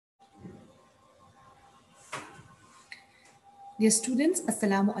Dear students,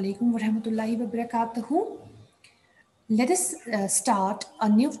 Assalamu alaikum wa rahmatullahi wa barakatuhu. Let us start a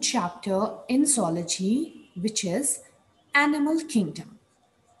new chapter in zoology, which is Animal Kingdom.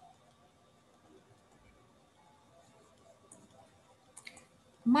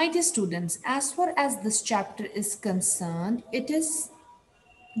 My dear students, as far as this chapter is concerned, it is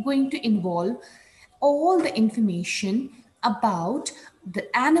going to involve all the information about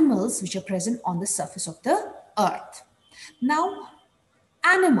the animals which are present on the surface of the earth. Now,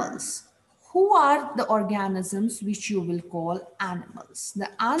 animals. Who are the organisms which you will call animals? The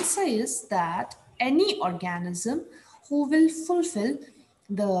answer is that any organism who will fulfill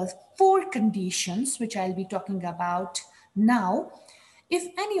the four conditions which I'll be talking about now. If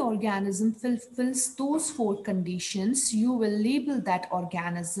any organism fulfills those four conditions, you will label that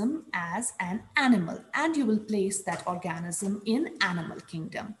organism as an animal and you will place that organism in animal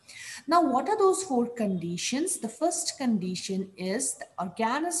kingdom. Now, what are those four conditions? The first condition is the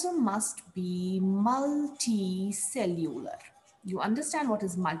organism must be multicellular. You understand what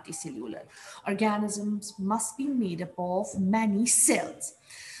is multicellular? Organisms must be made up of many cells.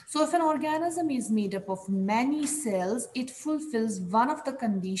 So if an organism is made up of many cells, it fulfills one of the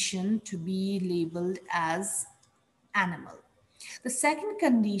conditions to be labeled as animal. The second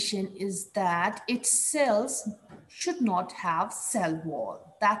condition is that its cells should not have cell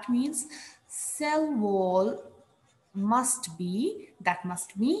wall. That means cell wall must be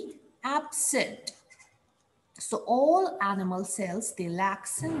absent. So all animal cells, they lack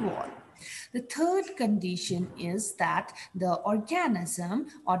cell wall. The third condition is that the organism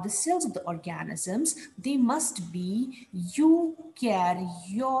or the cells of the organisms, they must be eukaryotic.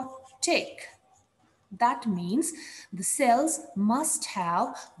 That means the cells must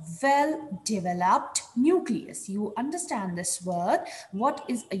have well-developed nucleus. You understand this word. What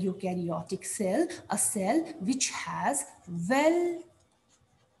is a eukaryotic cell? A cell which has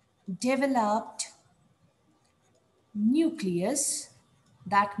well-developed nucleus.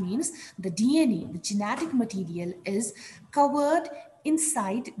 That means the DNA, the genetic material, is covered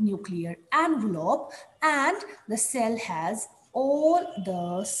inside nuclear envelope and the cell has all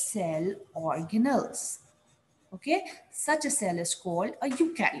the cell organelles. Okay, such a cell is called a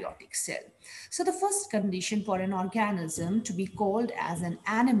eukaryotic cell. So the first condition for an organism to be called as an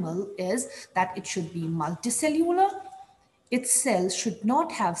animal is that it should be multicellular. Its cells should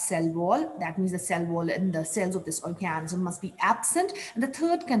not have cell wall. That means the cell wall in the cells of this organism must be absent. And the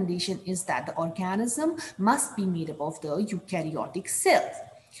third condition is that the organism must be made up of the eukaryotic cells.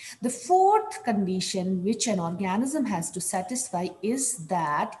 The fourth condition which an organism has to satisfy is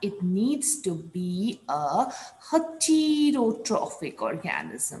that it needs to be a heterotrophic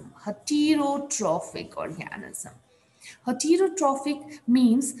organism. Heterotrophic organism. Heterotrophic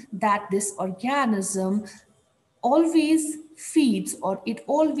means that this organism always feeds or it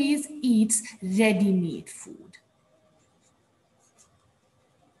always eats ready-made food.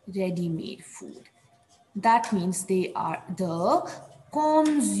 Ready-made food. That means they are the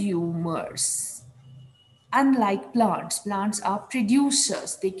consumers. Unlike plants, plants are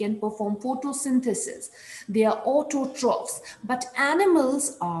producers. They can perform photosynthesis. They are autotrophs. But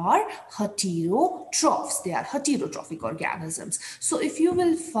animals are heterotrophs. They are heterotrophic organisms. So if you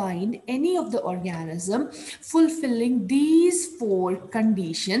will find any of the organism fulfilling these four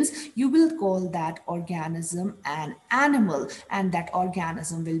conditions, you will call that organism an animal, and that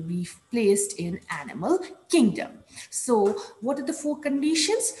organism will be placed in animal kingdom. So what are the four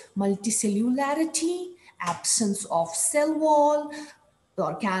conditions? Multicellularity, absence of cell wall, the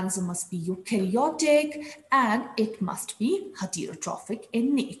organism must be eukaryotic, and it must be heterotrophic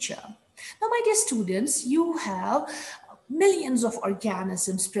in nature. Now, my dear students, you have millions of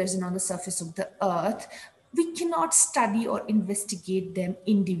organisms present on the surface of the earth. We cannot study or investigate them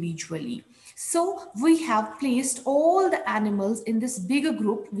individually. So we have placed all the animals in this bigger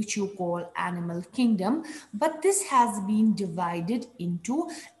group, which you call animal kingdom, but this has been divided into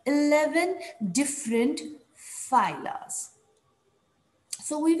 11 different phyla.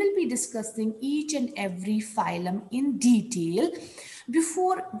 So we will be discussing each and every phylum in detail.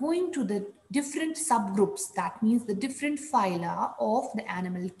 Before going to the different subgroups, that means the different phyla of the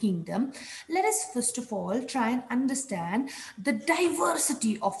animal kingdom, let us first of all try and understand the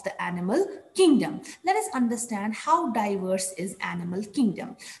diversity of the animal kingdom. Let us understand how diverse is animal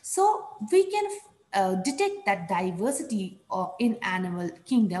kingdom. So we can detect that diversity in animal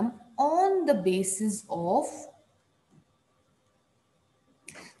kingdom on the basis of,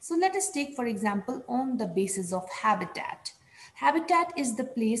 so let us take, for example, on the basis of habitat. Habitat is the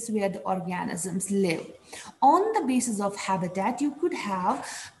place where the organisms live. On the basis of habitat, you could have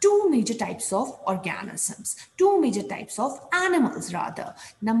two major types of organisms, two major types of animals rather.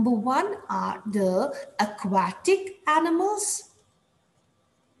 Number one are the aquatic animals,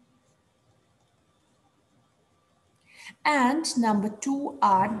 and number two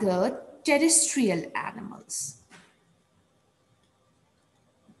are the terrestrial animals.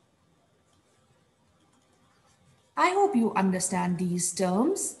 I hope you understand these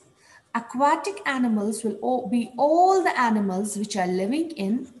terms. Aquatic animals will be all the animals which are living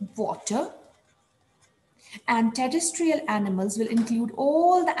in water, and terrestrial animals will include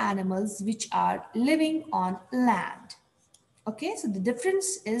all the animals which are living on land. Okay, so the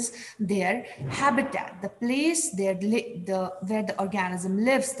difference is their habitat, the place where the organism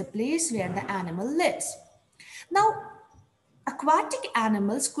lives, the place where the animal lives. Now, aquatic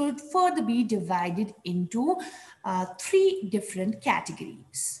animals could further be divided into three different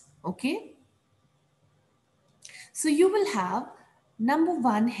categories. Okay, so you will have number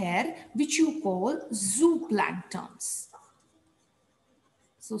one here, which you call zooplanktons.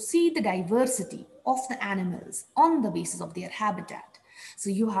 So see the diversity of the animals on the basis of their habitat. So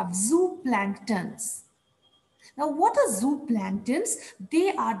you have zooplanktons. Now, what are zooplanktons?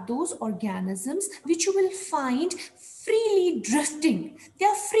 They are those organisms which you will find freely drifting. They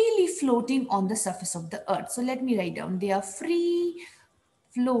are freely floating on the surface of the earth. So let me write down. They are free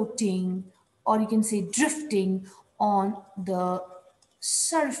floating, or you can say drifting on the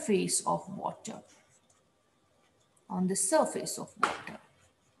surface of water. On the surface of water.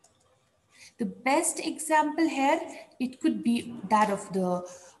 The best example here, it could be that of the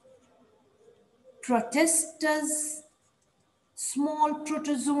protisters, small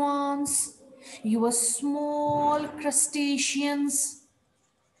protozoans, your small crustaceans.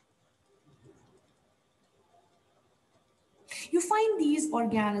 You find these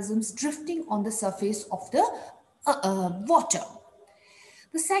organisms drifting on the surface of the water.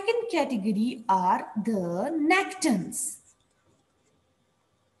 The second category are the nectans.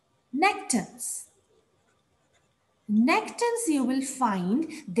 Nectans. Nectans, you will find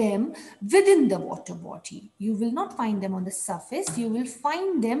them within the water body. You will not find them on the surface. You will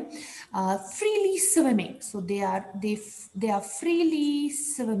find them freely swimming. So they are freely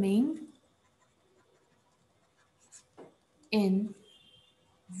swimming in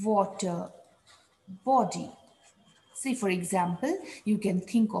water body. Say, for example, you can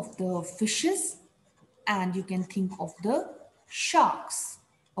think of the fishes and you can think of the sharks.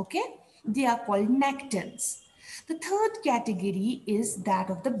 Okay, they are called nectans. The third category is that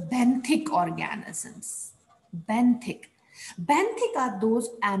of the benthic organisms. Benthic. Benthic are those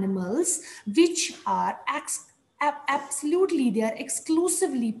animals which are they are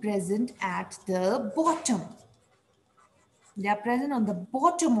exclusively present at the bottom. They are present on the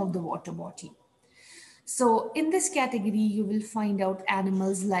bottom of the water body. So in this category, you will find out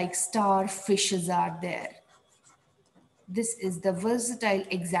animals like starfishes are there. This is the versatile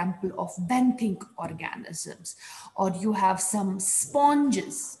example of benthic organisms. Or you have some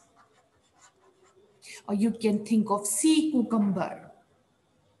sponges. Or you can think of sea cucumber.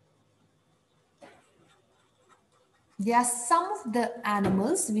 They are some of the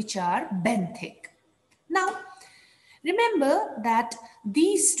animals which are benthic. Now, remember that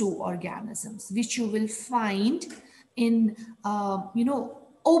these two organisms, which you will find in,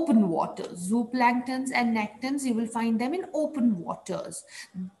 open waters, zooplanktons and nectans, you will find them in open waters.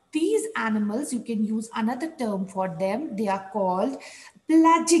 These animals, you can use another term for them. They are called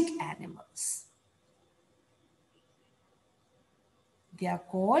pelagic animals. They are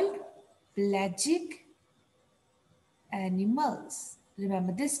called pelagic animals.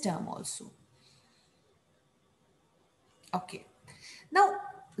 Remember this term also. Okay. Now,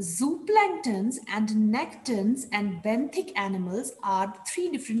 zooplanktons and nectans and benthic animals are three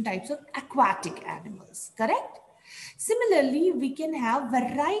different types of aquatic animals, correct? Similarly, we can have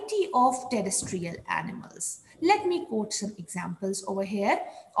variety of terrestrial animals. Let me quote some examples over here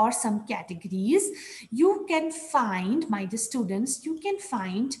or some categories. You can find, my dear students, you can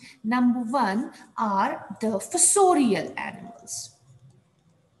find number one are the fossorial animals.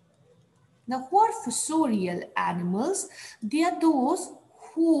 Now, who are fossorial animals? They are those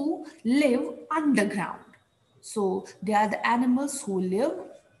who live underground. So, they are the animals who live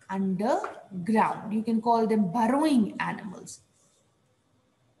underground. You can call them burrowing animals.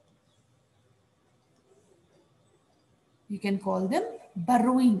 You can call them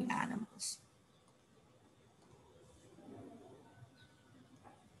burrowing animals.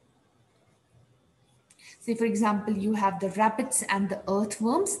 Say, for example, you have the rabbits and the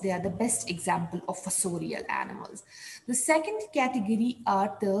earthworms. They are the best example of fossorial animals. The second category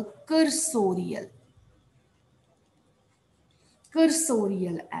are the cursorial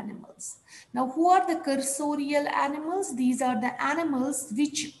animals. Now, who are the cursorial animals? These are the animals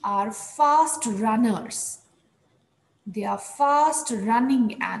which are fast runners. They are fast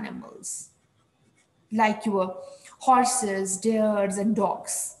running animals, like your horses, deers, and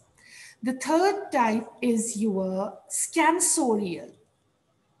dogs. The third type is your scansorial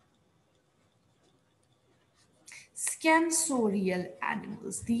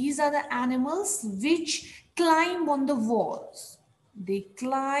animals. These are the animals which climb on the walls. They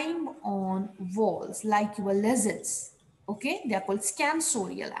climb on walls like your lizards. Okay, they are called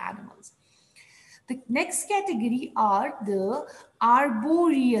scansorial animals. The next category are the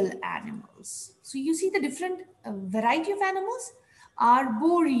arboreal animals. So you see the different variety of animals.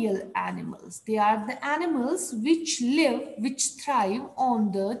 Arboreal animals. They are the animals which thrive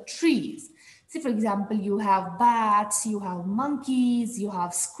on the trees. Say, for example, you have bats, you have monkeys, you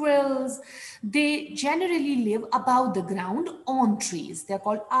have squirrels. They generally live above the ground on trees. They're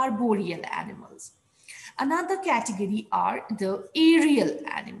called arboreal animals. Another category are the aerial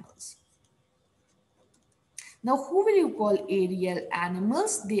animals. Now, who will you call aerial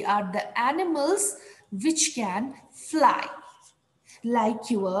animals? They are the animals which can fly, like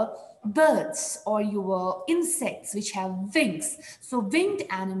your birds or your insects which have wings. So winged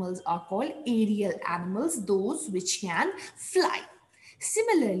animals are called aerial animals, those which can fly.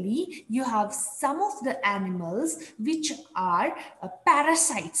 Similarly, you have some of the animals which are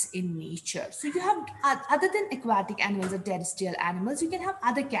parasites in nature. So you have, other than aquatic animals or terrestrial animals, you can have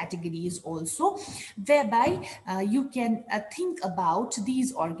other categories also, whereby you can think about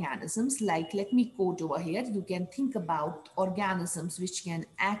these organisms. Like, let me quote over here, you can think about organisms which can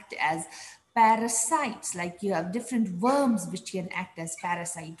act as parasites. Like, you have different worms which can act as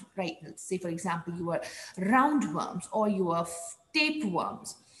parasite, right? Say, for example, your roundworms or your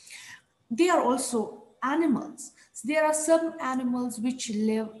tapeworms. They are also animals. So there are some animals which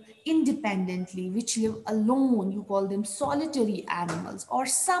live independently, which live alone. You call them solitary animals. Or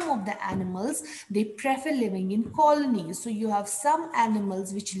some of the animals, they prefer living in colonies. So you have some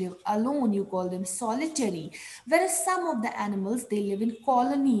animals which live alone. You call them solitary. Whereas some of the animals, they live in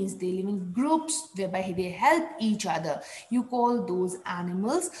colonies. They live in groups whereby they help each other. You call those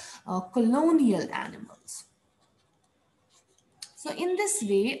animals colonial animals. So in this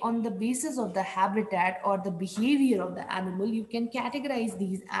way, on the basis of the habitat or the behavior of the animal, you can categorize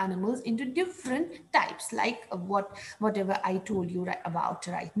these animals into different types, like whatever I told you about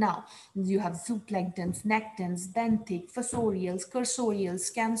right now. You have zooplanktons, nectons, benthic, fossorials,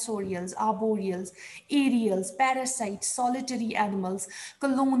 cursorials, scansorials, arboreals, aerials, parasites, solitary animals,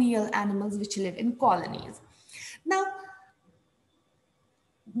 colonial animals which live in colonies. Now,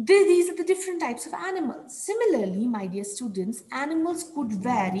 these are the different types of animals. Similarly, my dear students, animals could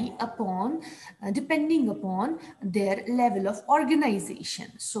vary upon, depending upon their level of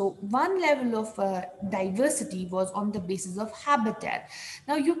organization. So one level of diversity was on the basis of habitat.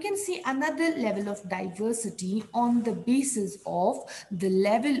 Now you can see another level of diversity on the basis of the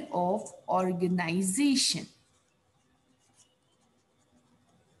level of organization.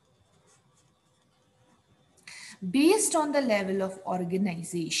 Based on the level of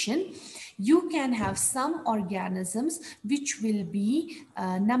organization, you can have some organisms which will be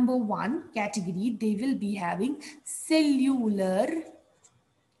number one category. They will be having cellular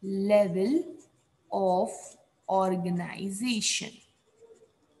level of organization.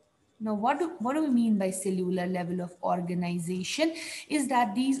 Now, what do we mean by cellular level of organization? Is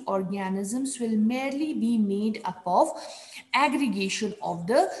that these organisms will merely be made up of aggregation of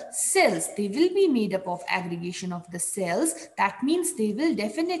the cells. They will be made up of aggregation of the cells. That means they will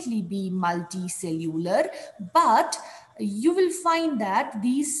definitely be multicellular, but you will find that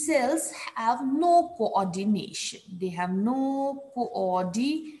these cells have no coordination. They have no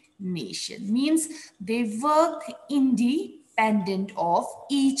coordination. Means they work independent of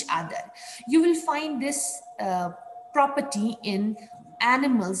each other. You will find this property in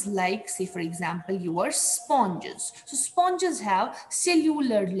animals like, say, for example, your sponges. So sponges have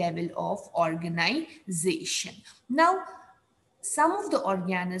cellular level of organization. Now, some of the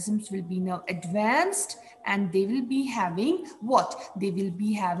organisms will be now advanced and they will be having what? They will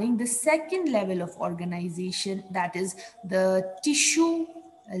be having the second level of organization, that is the tissue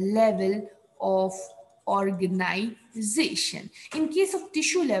level of organization. In case of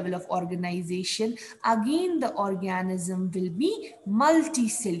tissue level of organization, again the organism will be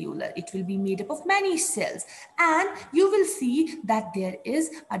multicellular. It will be made up of many cells, and you will see that there is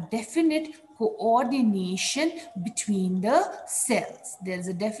a definite coordination between the cells. There is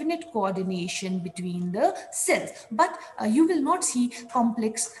a definite coordination between the cells, but you will not see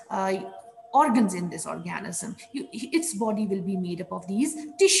complex organs in this organism. Its body will be made up of these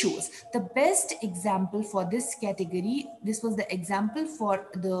tissues. The best example for this category, this was the example for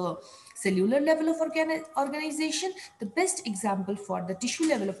the cellular level of organization. The best example for the tissue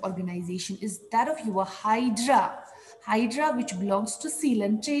level of organization is that of your hydra. Hydra, which belongs to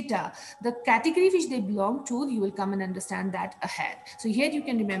Coelenterata. The category which they belong to, you will come and understand that ahead. So here you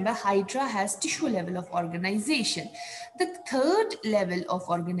can remember Hydra has tissue level of organization. The third level of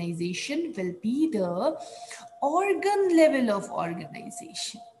organization will be the organ level of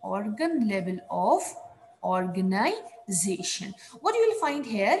organization. Organ level of organization. What you will find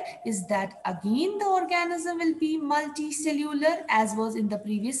here is that again the organism will be multicellular as was in the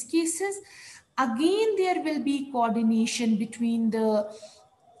previous cases. Again, there will be coordination between the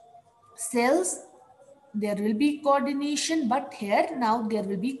cells. There will be coordination, but here now there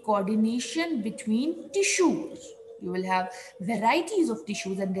will be coordination between tissues. You will have varieties of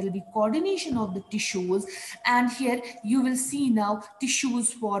tissues and there will be coordination of the tissues. And here you will see now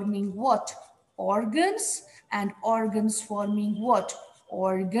tissues forming what? Organs, and organs forming what?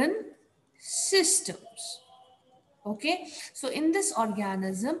 Organ systems. Okay, so in this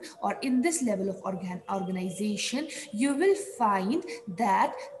organism or in this level of organization, you will find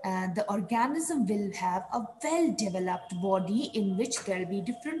that the organism will have a well-developed body in which there will be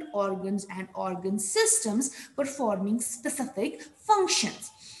different organs and organ systems performing specific functions.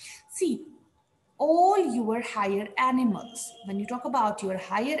 See, all your higher animals, when you talk about your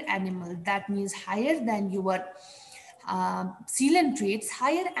higher animal, that means higher than your coelentrates,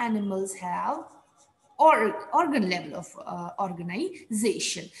 higher animals have or organ level of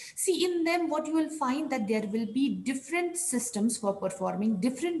organization. See, in them what you will find that there will be different systems for performing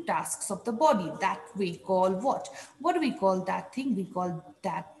different tasks of the body. That we call what? What do we call that thing? We call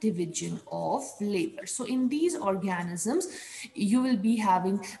that division of labor. So in these organisms, you will be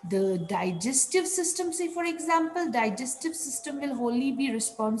having the digestive system. Say for example, digestive system will wholly be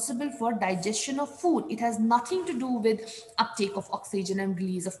responsible for digestion of food. It has nothing to do with uptake of oxygen and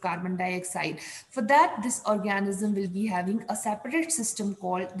release of carbon dioxide. For that, this organism will be having a separate system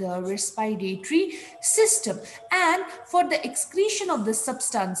called the respiratory system. And for the excretion of the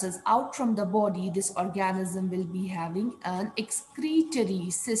substances out from the body, this organism will be having an excretory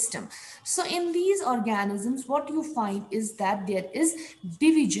system. So in these organisms, what you find is that there is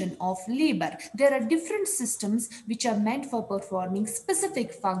division of labor. There are different systems which are meant for performing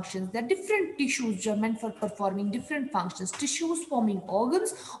specific functions. There are different tissues which are meant for performing different functions. Tissues forming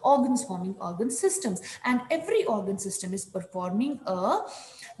organs, organs forming organ systems. And every organ system is performing a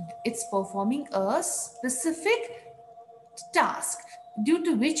specific task, due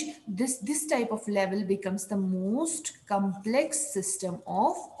to which this type of level becomes the most complex system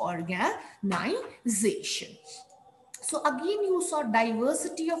of organization. So again, you saw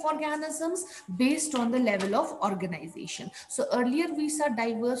diversity of organisms based on the level of organization. So earlier we saw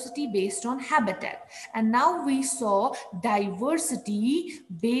diversity based on habitat, and now we saw diversity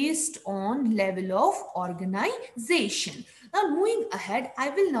based on level of organization. Now moving ahead,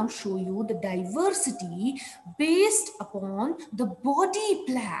 I will now show you the diversity based upon the body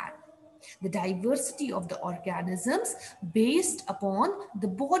plan. The diversity of the organisms based upon the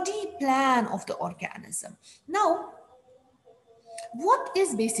body plan of the organism. Now, what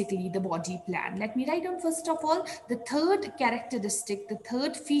is basically the body plan? Let me write down first of all the third characteristic, the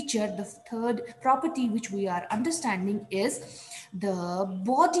third feature, the third property which we are understanding is the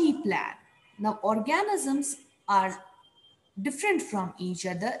body plan. Now, organisms are different from each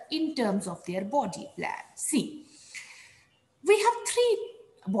other in terms of their body plan. See, we have three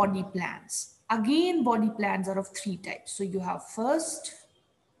body plans. Again, body plans are of three types. So you have first,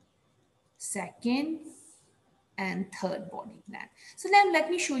 second, and third body plan. So now let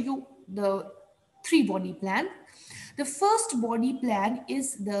me show you the three body plan. The first body plan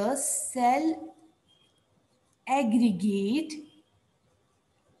is the cell aggregate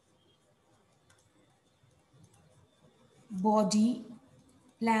body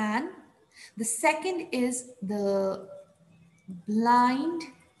plan. The second is the blind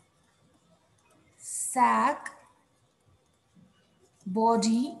sac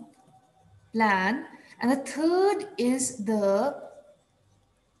body plan. And the third is the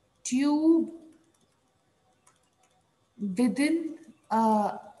tube within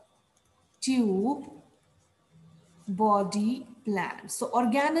a tube body plan. So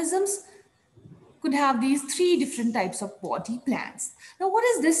organisms could have these three different types of body plans. Now, what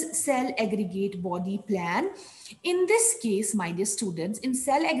is this cell aggregate body plan? In this case, my dear students, in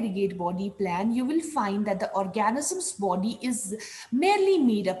cell aggregate body plan, you will find that the organism's body is merely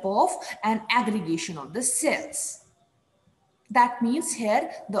made up of an aggregation of the cells. That means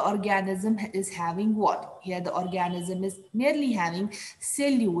here the organism is having what? Here the organism is merely having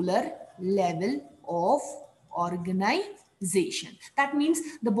cellular level of organization. That means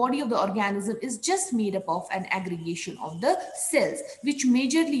the body of the organism is just made up of an aggregation of the cells which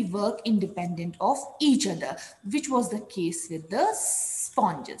majorly work independent of each other, which was the case with the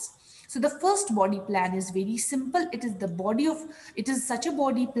sponges. So the first body plan is very simple. It is such a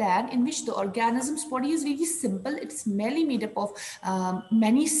body plan in which the organism's body is very simple. It's merely made up of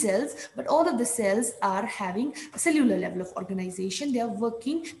many cells, but all of the cells are having a cellular level of organization. They are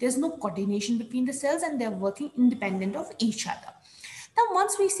working, there's no coordination between the cells and they're working independent of each other. Now,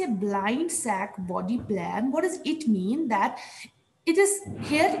 once we say blind sac body plan, what does it mean? That it is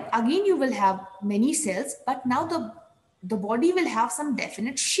here again you will have many cells, but now the body will have some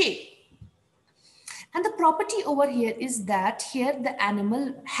definite shape. And the property over here is that here the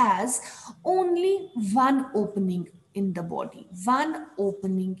animal has only one opening in the body, one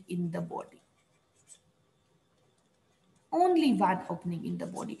opening in the body. Only one opening in the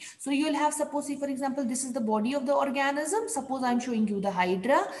body. So you will have, suppose, say for example, this is the body of the organism. Suppose I'm showing you the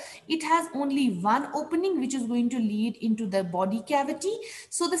hydra. It has only one opening which is going to lead into the body cavity.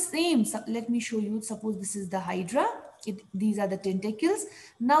 So the same, so let me show you, suppose this is the hydra. These are the tentacles.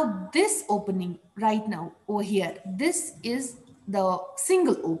 Now this opening right now over here, this is the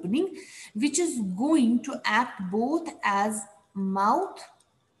single opening which is going to act both as mouth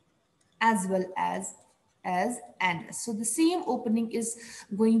as well as anus. So the same opening is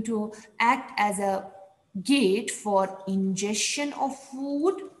going to act as a gate for ingestion of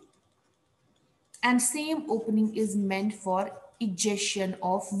food, and same opening is meant for egestion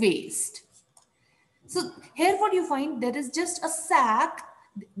of waste. So here what you find, there is just a sac.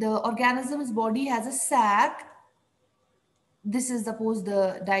 The organism's body has a sac. This is suppose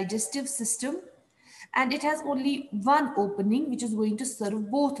the digestive system, and it has only one opening which is going to serve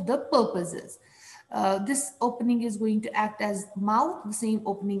both the purposes. This opening is going to act as mouth, the same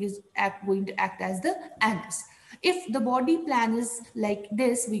opening is going to act as the anus. If the body plan is like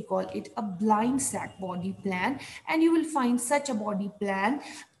this, we call it a blind sac body plan, and you will find such a body plan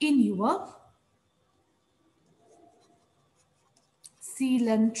in your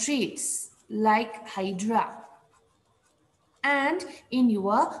coelentrates like hydra and in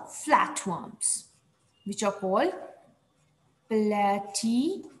your flatworms, which are called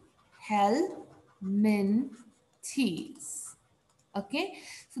platyhelminthes. Okay,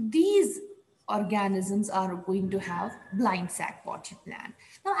 so these organisms are going to have blind sac body plan.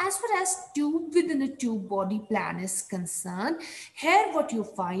 Now, as far as tube within a tube body plan is concerned, here what you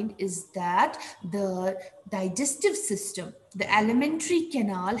find is that the digestive system, the alimentary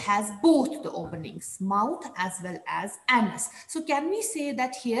canal, has both the openings, mouth as well as anus. So can we say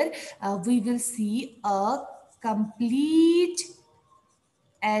that here we will see a complete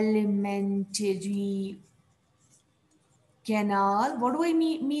alimentary canal? What do I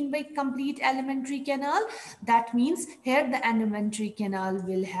mean by complete alimentary canal? That means here the alimentary canal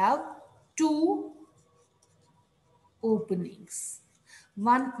will have two openings.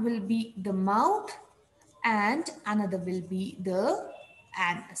 One will be the mouth and another will be the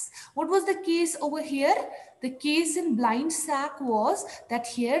anus. What was the case over here? The case in blind sac was that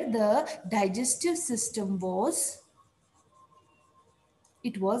here the digestive system was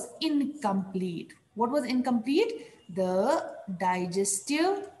incomplete. What was incomplete? The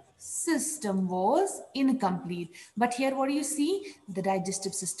digestive system was incomplete. But here what do you see? The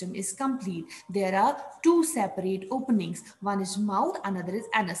digestive system is complete. There are two separate openings. One is mouth, another is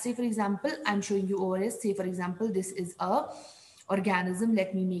anus. Say for example, I'm showing you over here. Say for example, this is a organism.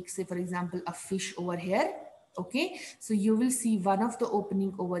 Let me make, say for example, a fish over here. Okay, so you will see one of the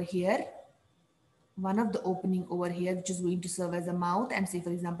opening over here, which is going to serve as a mouth, and say for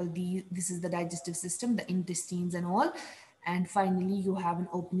example this is the digestive system, the intestines and all, and finally you have an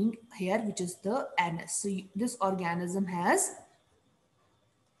opening here which is the anus. So this organism has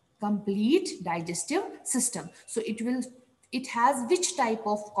complete digestive system. So it has which type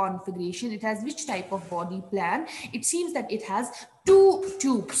of configuration, it has which type of body plan? It seems that it has two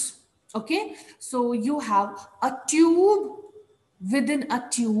tubes. Okay, so you have a tube within a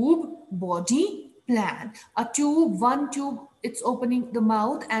tube body plan. A tube, one tube, it's opening the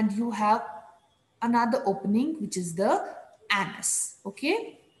mouth, and you have another opening which is the anus.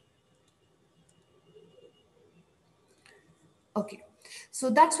 Okay, Okay, so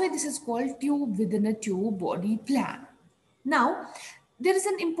that's why this is called tube within a tube body plan. Now, there is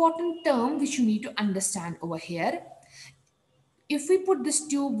an important term which you need to understand over here. If we put this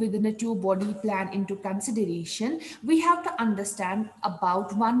tube within a tube body plan into consideration, we have to understand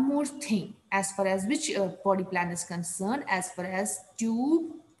about one more thing as far as which body plan is concerned, as far as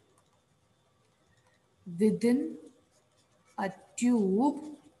tube within a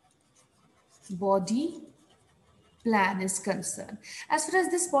tube body plan is concerned. As far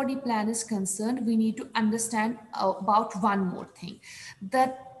as this body plan is concerned, we need to understand about one more thing.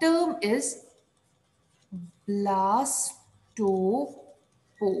 The term is blastopore.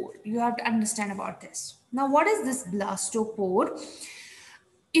 You have to understand about this. Now, what is this blastopore?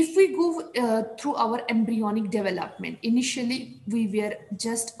 If we go through our embryonic development, initially we were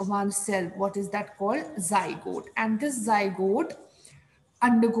just one cell. What is that called? Zygote. And this zygote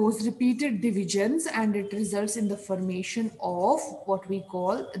undergoes repeated divisions and it results in the formation of what we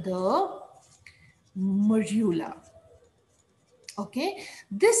call the morula. Okay,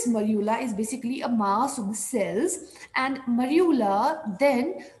 this morula is basically a mass of the cells, and morula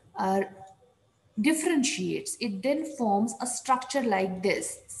then differentiates. It then forms a structure like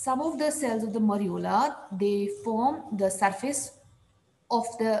this. Some of the cells of the morula, they form the surface of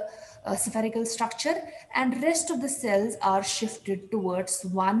the spherical structure, and rest of the cells are shifted towards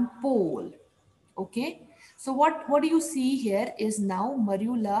one pole. Okay, so what do you see here is now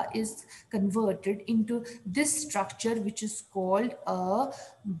morula is converted into this structure, which is called a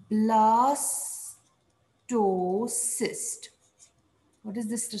blastocyst. What is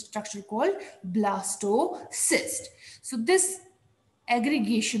this structure called? Blastocyst. So this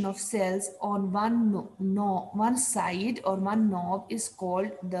aggregation of cells on one side or one knob is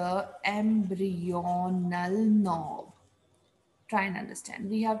called the embryonal knob. Try and understand.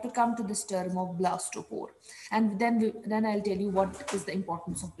 We have to come to this term of blastopore, and then I'll tell you what is the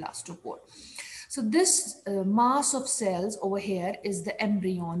importance of blastopore. So this mass of cells over here is the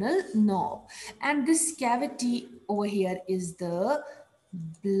embryonal knob, and this cavity over here is the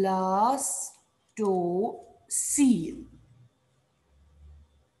blastocele.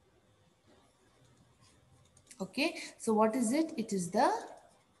 Okay, so what is it? It is the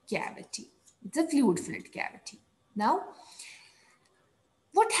cavity. It's a fluid-filled cavity. Now,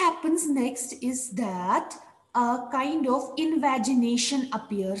 what happens next is that a kind of invagination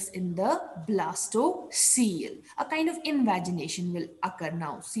appears in the blastocele. A kind of invagination will occur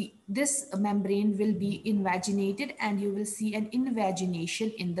now. See, this membrane will be invaginated and you will see an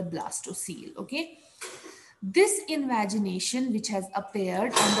invagination in the blastocele. Okay. This invagination which has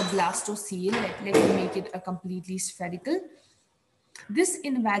appeared on the blastocele, let me make it a completely spherical. This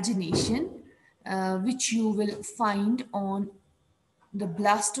invagination which you will find on the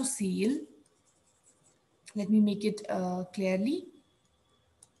blastocele, let me make it clearly.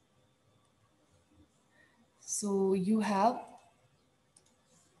 So you have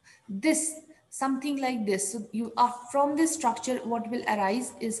this, something like this. So you are from this structure, what will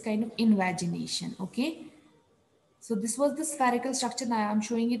arise is kind of invagination. Okay. So this was the spherical structure. Now I'm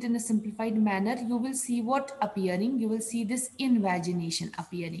showing it in a simplified manner. You will see what appearing. You will see this invagination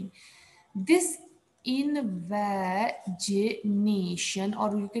appearing. This invagination,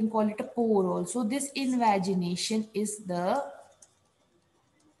 or you can call it a pore also. This invagination is the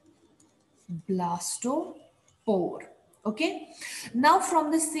blastopore. Okay, now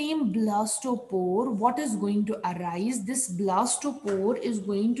from the same blastopore, what is going to arise? This blastopore is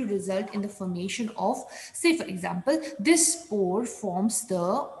going to result in the formation of, say for example, this pore forms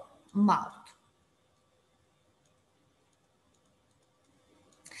the mouth.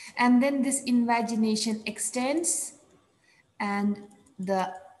 And then this invagination extends and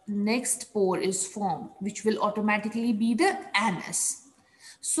the next pore is formed, which will automatically be the anus.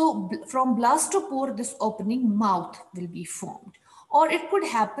 So from blastopore, this opening mouth will be formed. Or it could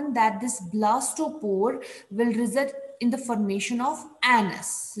happen that this blastopore will result in the formation of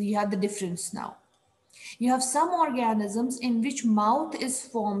anus. So you have the difference now. You have some organisms in which mouth is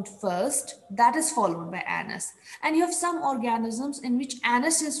formed first, that is followed by anus. And you have some organisms in which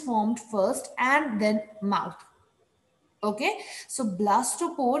anus is formed first and then mouth. Okay, so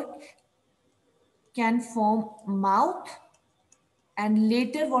blastopore can form mouth and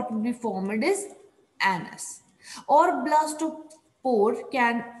later what will be formed is anus. Or blastopore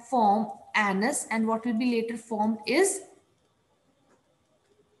can form anus and what will be later formed is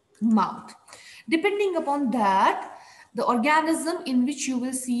mouth. Depending upon that, the organism in which you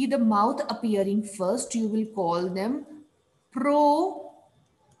will see the mouth appearing first, you will call them protostomes.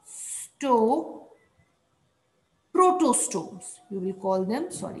 You will call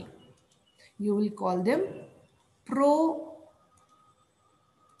them, sorry, you will call them protostomes.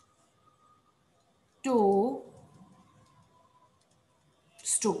 So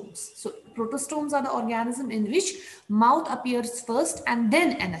protostomes are the organism in which mouth appears first and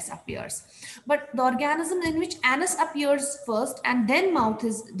then anus appears. But the organism in which anus appears first and then mouth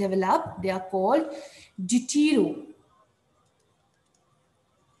is developed, they are called deutero.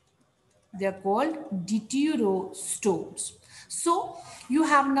 They are called deuterostomes. So you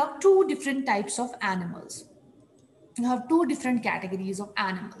have now two different types of animals. You have two different categories of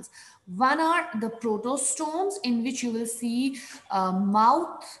animals. One are the protostomes, in which you will see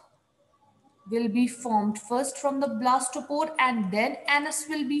mouth will be formed first from the blastopore and then anus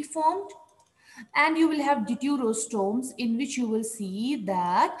will be formed. And you will have deuterostomes, in which you will see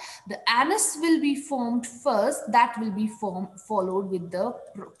that the anus will be formed first, that will be followed with the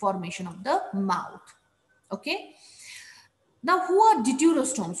formation of the mouth. Okay. Now, who are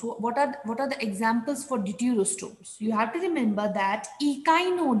deuterostomes? What are the examples for deuterostomes? You have to remember that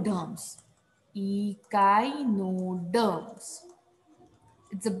echinoderms.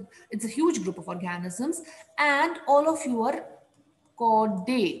 It's a huge group of organisms, and all of your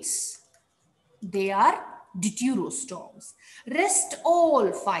chordates, they are deuterostomes. Rest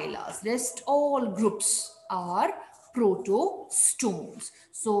all phyla, rest all groups are protostomes.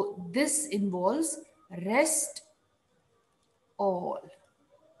 So this involves rest all.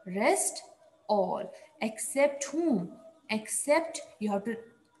 Rest all, except whom? Except you have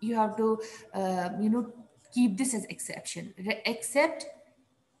to keep this as exception. Except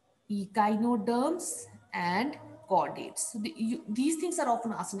echinoderms and chordates. So these things are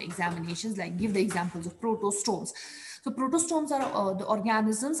often asked in examinations, like give the examples of protostomes. So protostomes are the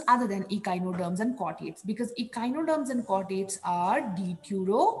organisms other than echinoderms and chordates, because echinoderms and chordates are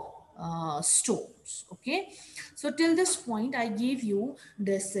deuterostomes. Okay. So till this point, I gave you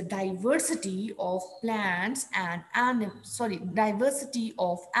this diversity of plants and diversity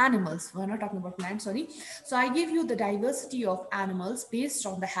of animals. We're not talking about plants, sorry. So I gave you the diversity of animals based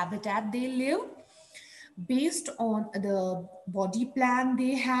on the habitat they live, based on the body plan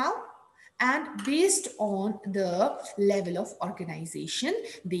they have, and based on the level of organization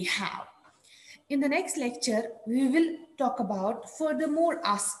they have. In the next lecture, we will talk about furthermore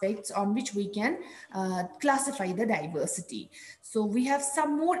aspects on which we can classify the diversity. So we have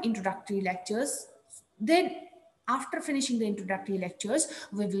some more introductory lectures. Then after finishing the introductory lectures,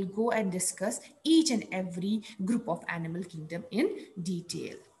 we will go and discuss each and every group of animal kingdom in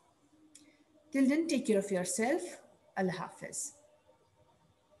detail. Till then, take care of yourself. Allah Hafiz.